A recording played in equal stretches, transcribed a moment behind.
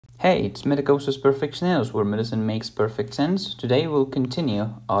Hey, it's Medicosis Perfectionalis, where medicine makes perfect sense. Today we'll continue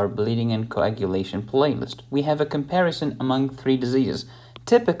our bleeding and coagulation playlist. We have a comparison among three diseases: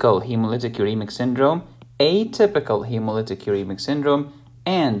 typical hemolytic uremic syndrome, atypical hemolytic uremic syndrome,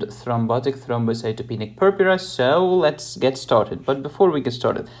 and thrombotic thrombocytopenic purpura. So let's get started. But before we get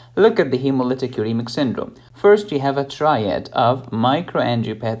started, look at the hemolytic uremic syndrome. First, you have a triad of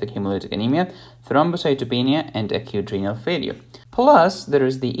microangiopathic hemolytic anemia, thrombocytopenia, and acute renal failure. Plus, there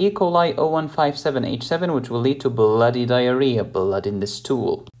is the E. coli 0157H7, which will lead to bloody diarrhea, blood in the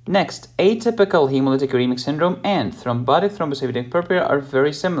stool. Next, atypical hemolytic uremic syndrome and thrombotic thrombocytopenic purpura are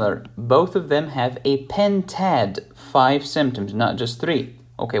very similar. Both of them have a pentad, 5 symptoms, not just 3.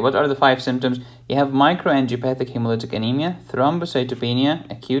 Okay, what are the 5 symptoms? You have microangiopathic hemolytic anemia,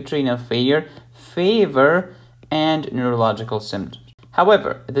 thrombocytopenia, acute renal failure, fever, and neurological symptoms.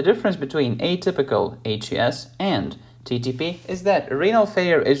 However, the difference between atypical HUS and TTP is that renal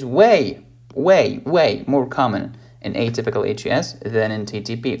failure is way more common in atypical HUS than in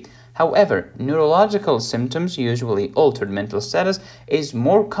TTP. However, neurological symptoms, usually altered mental status, is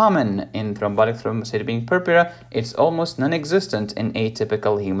more common in thrombotic thrombocytopenic purpura. It's almost non-existent in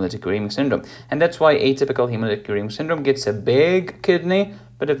atypical hemolytic uremic syndrome. And that's why atypical hemolytic uremic syndrome gets a big kidney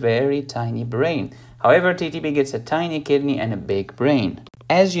but a very tiny brain. However, TTP gets a tiny kidney and a big brain.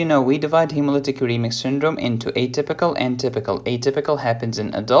 As you know, we divide hemolytic uremic syndrome into atypical and typical. Atypical happens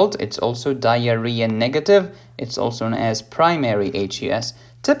in adult. It's also diarrhea negative. It's also known as primary HUS.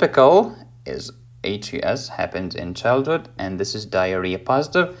 Typical is HUS, happens in childhood, and this is diarrhea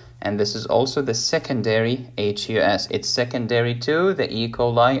positive. And this is also the secondary HUS. It's secondary to the E.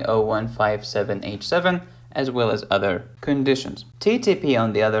 coli 0157H7, as well as other conditions. TTP,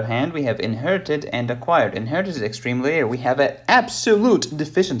 on the other hand, we have inherited and acquired. Inherited is extremely rare. We have an absolute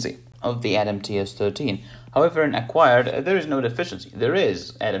deficiency of the ADAMTS13. However, in acquired, there is no deficiency. There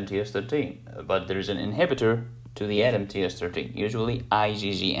is ADAMTS13, but there is an inhibitor to the ADAMTS13, usually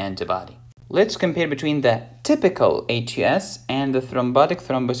IgG antibody. Let's compare between the typical HUS and the thrombotic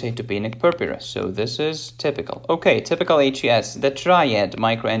thrombocytopenic purpura. So this is typical. Okay, typical HUS, the triad,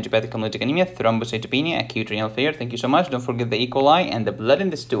 microangiopathic hemolytic anemia, thrombocytopenia, acute renal failure. Thank you so much. Don't forget the E. coli and the blood in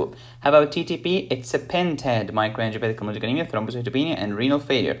the stool. How about TTP? It's a pentad, microangiopathic hemolytic anemia, thrombocytopenia, and renal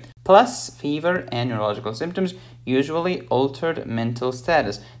failure. Plus fever and neurological symptoms, usually altered mental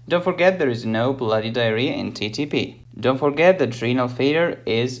status. Don't forget there is no bloody diarrhea in TTP. Don't forget that renal failure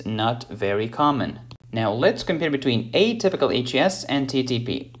is not very common. Now let's compare between atypical HUS and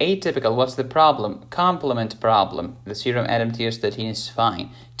TTP. Atypical, what's the problem? Complement problem. The serum ADAMTS13 is fine.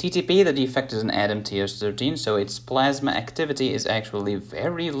 TTP, the defect is in ADAMTS13, so its plasma activity is actually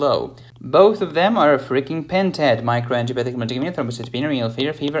very low. Both of them are a freaking pentad, microangiopathic hemolytic anemia, thrombocytopenia, renal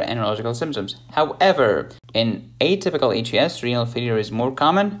failure, fever, and neurological symptoms. However, in atypical HUS, renal failure is more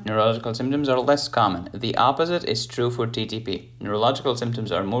common, neurological symptoms are less common. The opposite is true for TTP. Neurological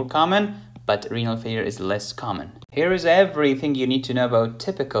symptoms are more common, but renal failure is less common. Here is everything you need to know about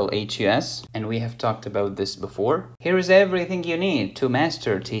typical HUS, and we have talked about this before. Here is everything you need to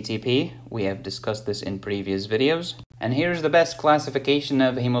master TTP. We have discussed this in previous videos. And here's the best classification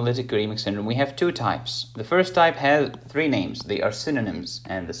of hemolytic uremic syndrome. We have 2 types. The first type has 3 names. They are synonyms.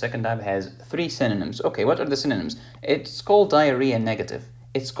 And the second type has 3 synonyms. Okay, what are the synonyms? It's called diarrhea negative.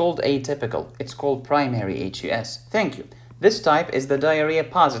 It's called atypical. It's called primary HUS. Thank you. This type is the diarrhea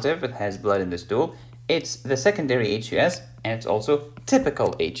positive. It has blood in the stool. It's the secondary HUS, and it's also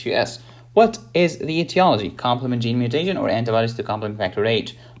typical HUS. What is the etiology? Complement gene mutation or antibodies to complement factor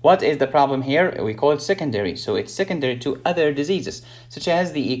H? What is the problem here? We call it secondary. So it's secondary to other diseases, such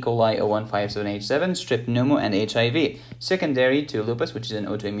as the E. coli 0157H7, strep pneumo, and HIV. Secondary to lupus, which is an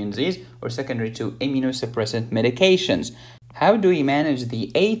autoimmune disease, or secondary to immunosuppressant medications. How do we manage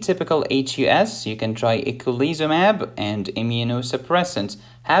the atypical HUS? You can try eculizumab and immunosuppressants.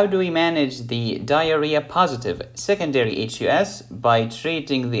 How do we manage the diarrhea positive secondary HUS? By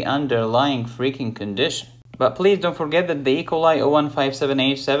treating the underlying freaking condition. But please don't forget that the E. coli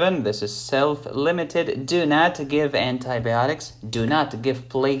 0157H7, this is self-limited. Do not give antibiotics. Do not give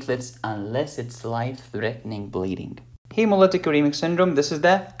platelets unless it's life-threatening bleeding. Hemolytic uremic syndrome, this is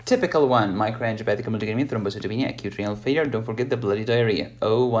the typical one. Microangiopathic hemolytic anemia, thrombocytopenia, acute renal failure. Don't forget the bloody diarrhea.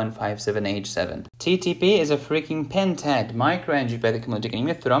 0157H7. TTP is a freaking pentad. Microangiopathic hemolytic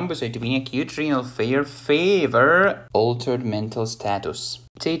anemia, thrombocytopenia, acute renal failure, fever, altered mental status.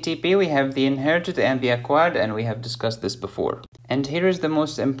 TTP, we have the inherited and the acquired, and we have discussed this before. And here is the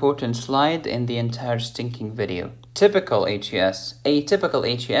most important slide in the entire stinking video. Typical HUS, atypical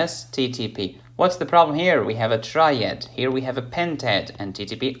HUS, TTP. What's the problem here? We have a triad. Here we have a pentad, and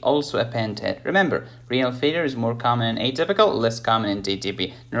TTP also a pentad. Remember, renal failure is more common in atypical, less common in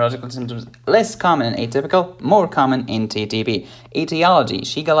TTP. Neurological symptoms, less common in atypical, more common in TTP. Etiology,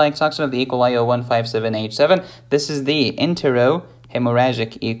 Shiga-like toxin of the E. coli 0157H7. This is the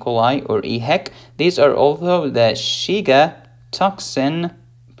enterohemorrhagic E. coli or EHEC. These are also the Shiga toxin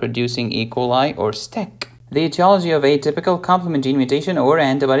producing E. coli or STEC. The etiology of atypical, complement gene mutation or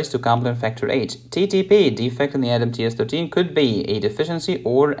antibodies to complement factor H. TTP, defect in the ADAMTS13, could be a deficiency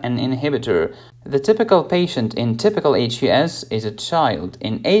or an inhibitor. The typical patient in typical HUS is a child.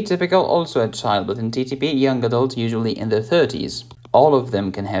 In atypical, also a child, but in TTP, young adult, usually in their 30s. All of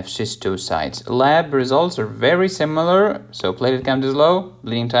them can have schistocytes. Lab results are very similar, so platelet count is low,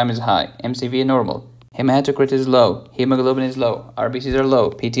 bleeding time is high, MCV normal. Hematocrit is low, hemoglobin is low, RBCs are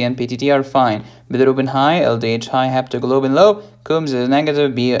low, PT and PTT are fine, bilirubin high, LDH high, haptoglobin low, Coombs is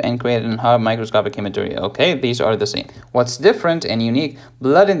negative, BA and creatinine high, microscopic hematuria. Okay, these are the same. What's different and unique?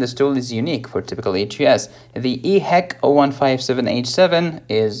 Blood in the stool is unique for typical HUS. The EHEC 0157H7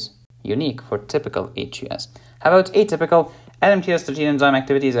 is unique for typical HUS. How about atypical? ADAMTS13 enzyme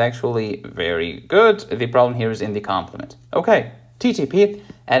activity is actually very good. The problem here is in the complement. Okay. TTP,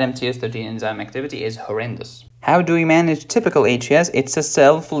 ADAMTS13 enzyme activity is horrendous. How do we manage typical HUS? It's a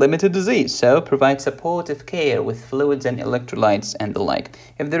self-limited disease, so provide supportive care with fluids and electrolytes and the like.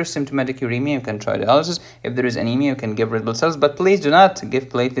 If there is symptomatic uremia, you can try dialysis. If there is anemia, you can give red blood cells, but please do not give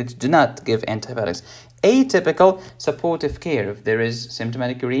platelets, do not give antibiotics. Atypical, supportive care. If there is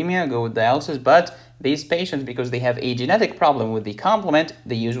symptomatic uremia, go with dialysis, but these patients, because they have a genetic problem with the complement,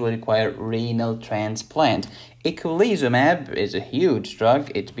 they usually require renal transplant. Eculizumab is a huge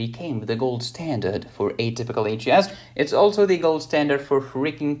drug. It became the gold standard for atypical HUS. It's also the gold standard for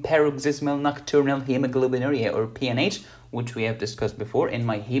freaking paroxysmal nocturnal hemoglobinuria or PNH, which we have discussed before in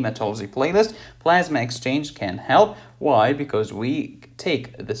my hematology playlist. Plasma exchange can help. Why? Because we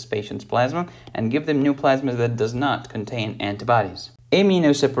take this patient's plasma and give them new plasma that does not contain antibodies.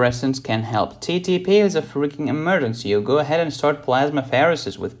 Immunosuppressants can help. TTP is a freaking emergency. You go ahead and start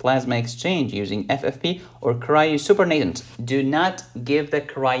plasmapheresis with plasma exchange using FFP or cryosupernatant. Do not give the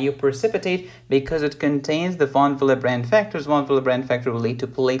cryoprecipitate because it contains the von Willebrand factors. Von Willebrand factor will lead to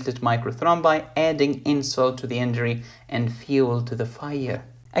platelet microthrombi, adding insult to the injury and fuel to the fire.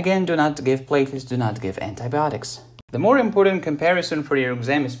 Again, do not give platelets, do not give antibiotics. The more important comparison for your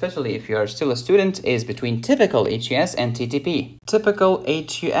exam, especially if you are still a student, is between typical HUS and TTP. Typical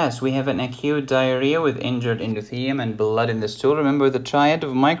HUS, we have an acute diarrhea with injured endothelium and blood in the stool. Remember the triad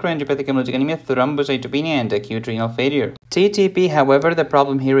of microangiopathic hemolytic anemia, thrombocytopenia, and acute renal failure. TTP, however, the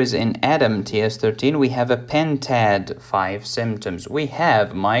problem here is in ADAMTS13. We have a pentad, 5 symptoms. We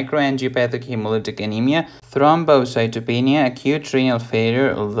have microangiopathic hemolytic anemia, thrombocytopenia, acute renal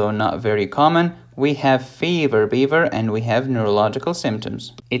failure, although not very common. We have fever, and we have neurological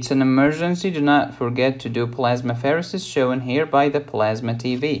symptoms. It's an emergency. Do not forget to do plasmapheresis shown here by the plasma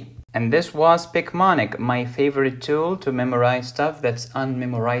TV. And this was Picmonic, my favorite tool to memorize stuff that's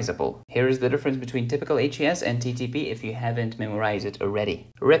unmemorizable. Here is the difference between typical HUS and TTP if you haven't memorized it already.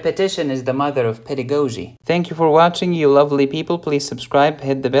 Repetition is the mother of pedagogy. Thank you for watching, you lovely people. Please subscribe,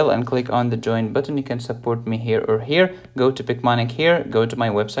 hit the bell, and click on the join button. You can support me here or here. Go to Picmonic here, go to my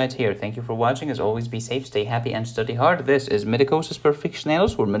website here. Thank you for watching. As always, be safe, stay happy, and study hard. This is Medicosis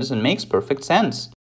Perfectionalis, where medicine makes perfect sense.